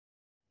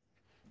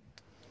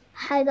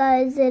Hi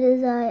guys, it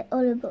is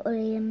Oliver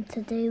Ollie, and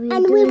today we're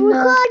recording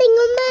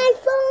on my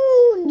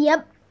phone.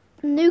 Yep,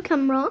 new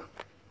camera,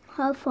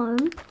 her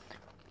phone,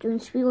 doing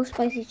sweet or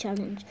spicy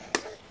challenge.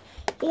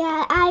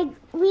 Yeah,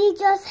 we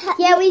just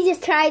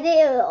tried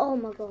it. Oh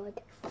my god!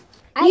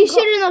 You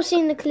shouldn't have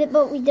seen the clip,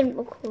 but we didn't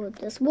record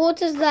this.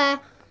 Water's there,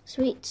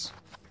 sweets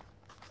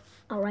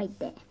are right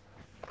there.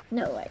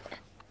 No, right there.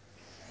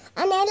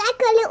 And they're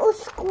like a little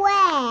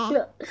square.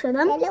 Look, show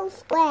them. They're little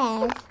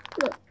squares.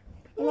 Look.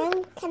 And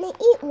then, can I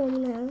eat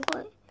one now?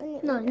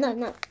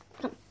 No.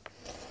 Come.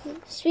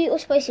 Sweet or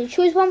spicy?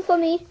 Choose one for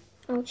me.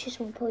 I'll choose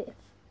one for you.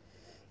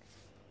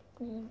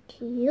 Thank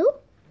you.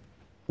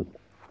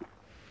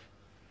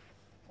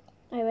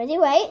 Are you ready?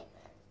 Wait.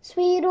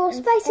 Sweet or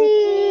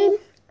spicy?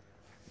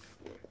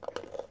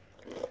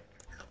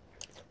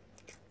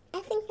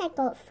 I think I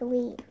got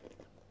sweet.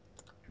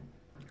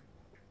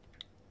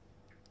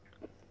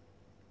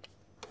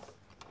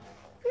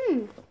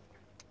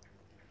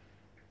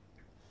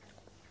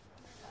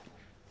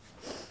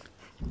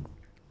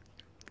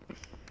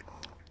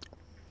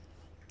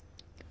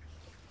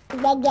 Oh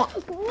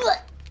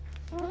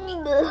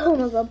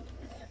my god.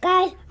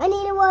 Guys, I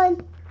need a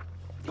one.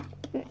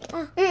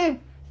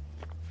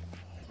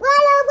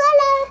 Voila.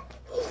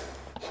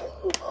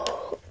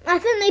 I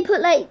think they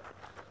put like,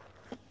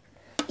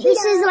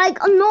 this is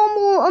like a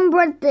normal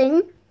bread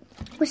thing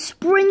with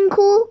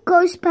sprinkle,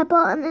 ghost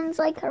pepper, and then it's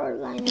like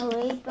Carolina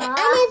Reaper. And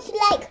it's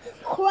like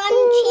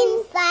crunch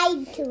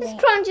inside to it.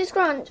 It's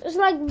crunch. It's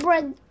like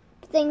bread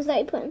things that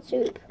you put in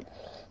soup.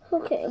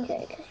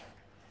 Okay.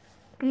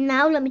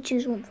 Now let me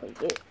choose one for you.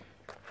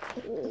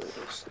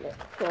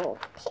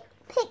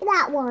 Pick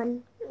that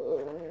one.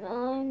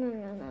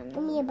 No.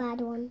 Give me a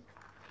bad one.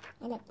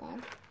 I like that.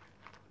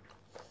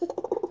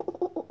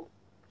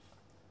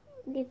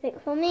 You pick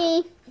for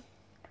me.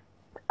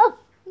 Oh,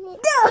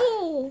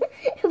 no!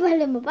 It fell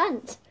in my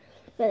pants.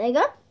 But there you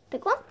go.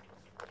 Pick one.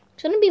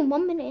 It's going to be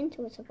 1 minute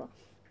into it so far.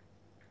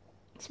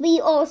 Sweet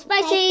or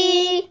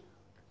spicy?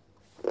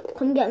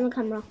 Come get in the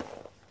camera.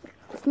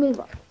 Let's move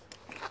on.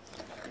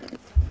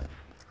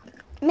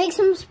 Make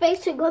some space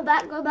to go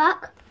back.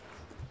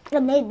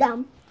 And lay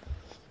down.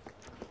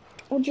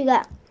 What'd you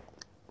get?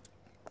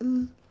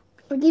 I'll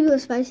give you a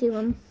spicy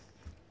one.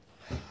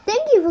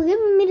 Thank you for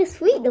giving me the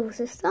sweet, little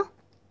sister.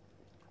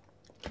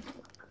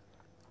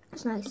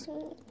 That's nice.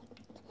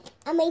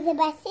 I made the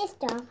best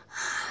sister.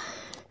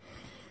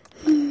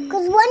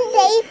 Because one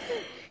day,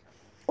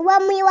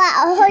 when we were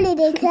at a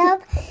holiday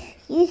club,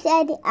 you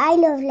said, I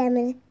love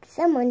lemon.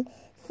 Someone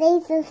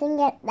say something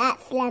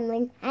that's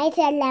lemon. I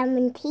said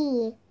lemon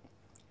tea.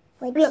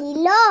 Which he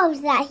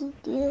loves that he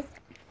does.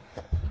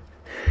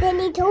 Then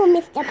he told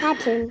Mr.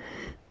 Patton.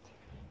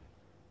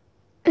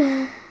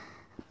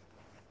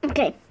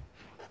 Okay.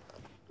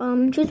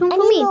 Choose one I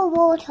for need me. more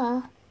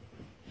water.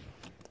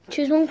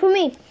 Choose one for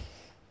me.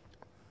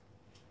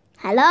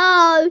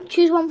 Hello.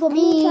 Choose one for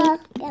me.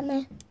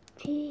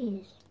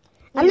 Jeez.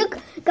 And look,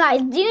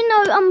 guys, do you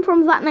know I'm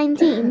from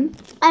VAT19?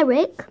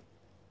 Eric,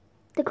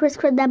 the Chris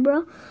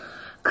Cadabra.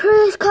 And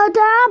I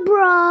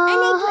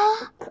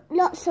drank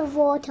lots of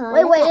water.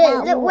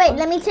 Wait,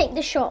 let me take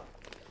the shot.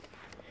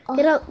 Oh.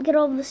 Get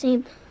over the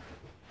scene.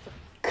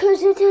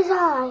 Cause it is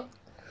I,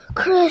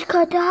 Chris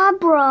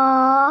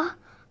Cadabra.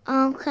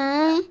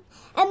 Okay.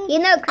 You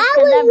know Chris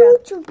Cadabra. Our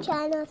YouTube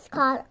channel is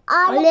called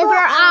Oliver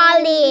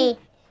Ollie.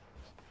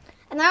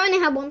 And I only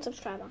have 1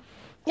 subscriber.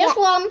 Just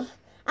one.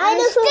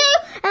 I'm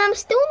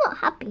still not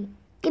happy.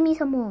 Give me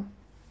some more.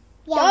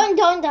 Yeah.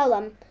 Don't tell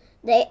them.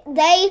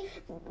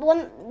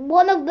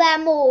 One of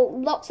them or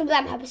lots of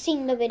them have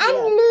seen the video.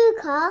 And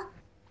Luca,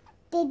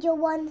 did you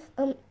want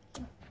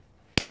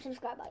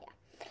subscriber? Yeah.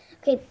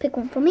 Okay, pick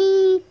one for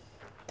me.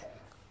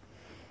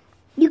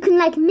 You can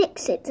like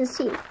mix it to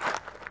see.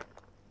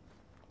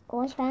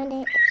 Always found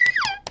it.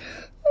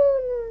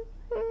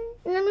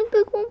 Let me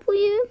pick one for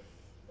you.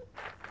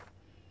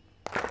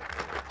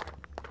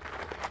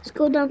 Let's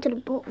go down to the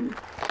bottom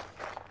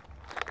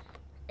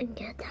and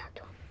get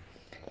that one.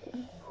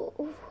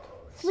 Ooh.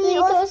 Sweet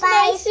or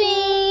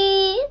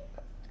spicy?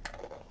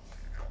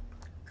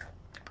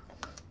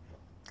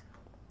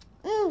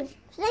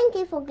 Thank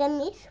you for giving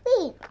me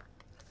sweet.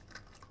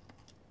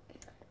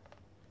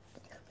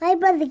 My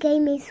brother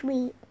gave me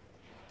sweet.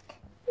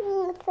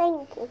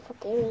 Thank you for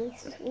giving me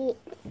sweet.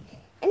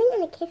 And I'm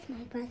going to kiss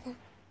my brother.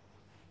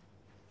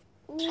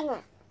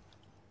 Mwah.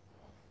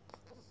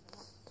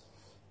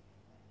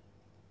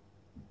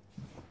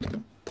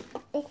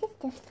 This is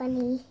just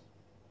funny.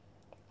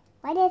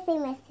 Why did I say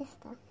my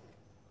sister?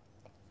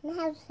 I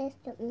have a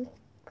sister in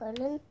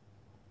Colin.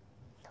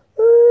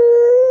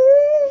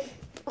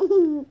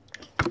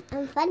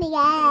 I'm funny,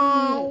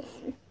 guys.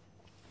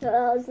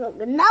 That's not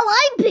good. Now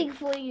I pick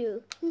for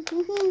you.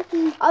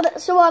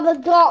 So are the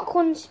dark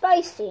ones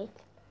spicy?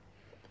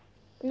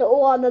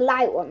 Or are the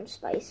light ones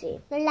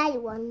spicy? The light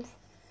ones.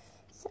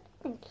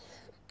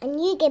 And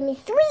you give me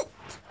sweet.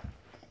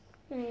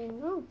 There you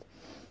go.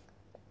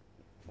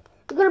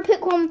 You gotta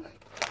pick one.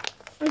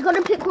 You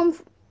gotta pick one.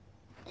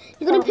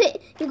 You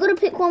gotta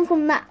pick one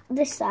from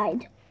this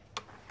side.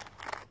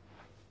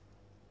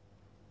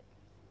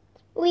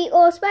 Sweet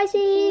or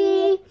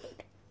spicy?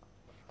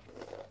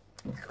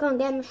 Come on,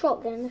 get in the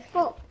shop, get in the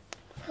shop.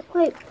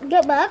 Wait,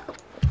 get back.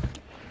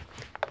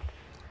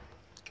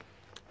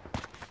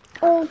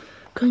 Oh,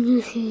 can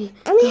you see?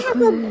 and we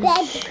have a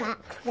bed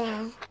back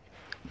there.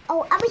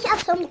 Oh, and we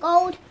have some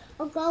gold,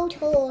 a gold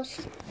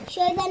horse.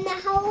 Show them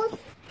the horse.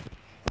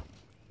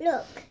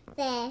 Look,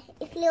 there.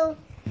 It's little,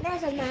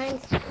 there's a man.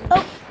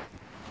 Oh,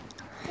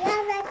 you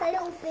have like a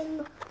little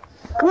thing.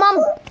 Come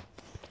on.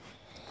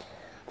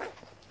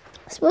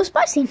 Smells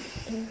spicy.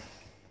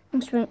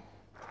 That's right.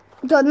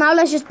 So now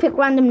let's just pick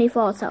randomly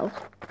for ourselves.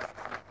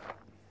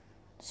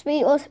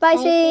 Sweet or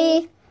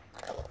spicy?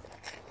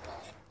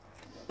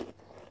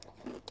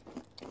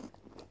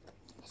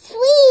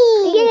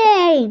 Sweet!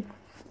 Yay!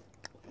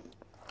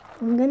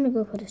 I'm gonna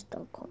go for this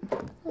dog one.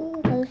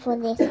 I'm gonna go for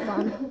this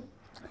one.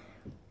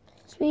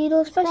 Sweet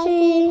or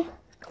spicy?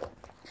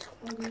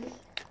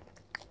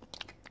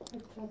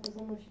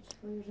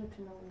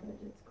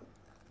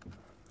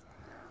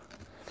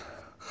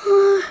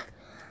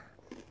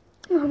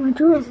 What am I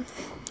doing?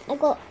 I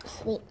got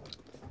sweet.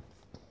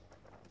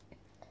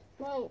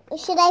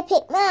 Should I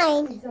pick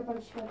mine?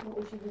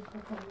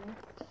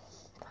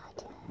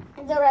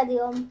 It's already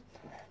on.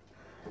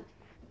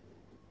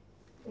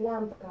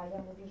 Lampka, ja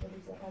mówię,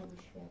 żebyś zapalił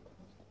światło.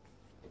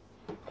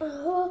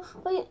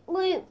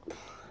 Wait.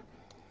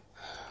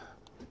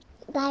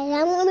 Guys,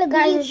 I'm gonna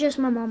Guys, be... it's just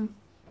my mum.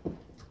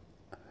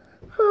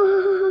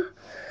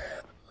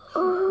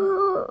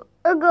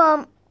 I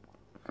got.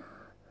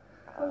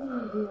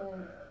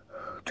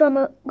 Trying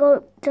to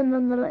go turn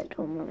on the light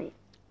on, mommy.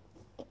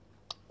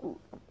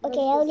 Okay,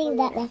 I'll leave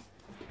that there.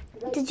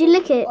 Did you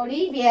lick it?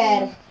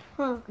 Oliwier!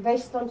 Huh.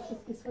 Weź stąd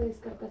wszystkie swoje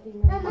skarpety.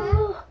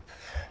 Mama,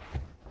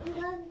 I'm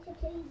going to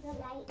change the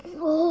light.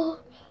 Oh.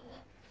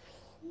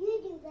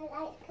 You do the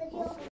light because you're...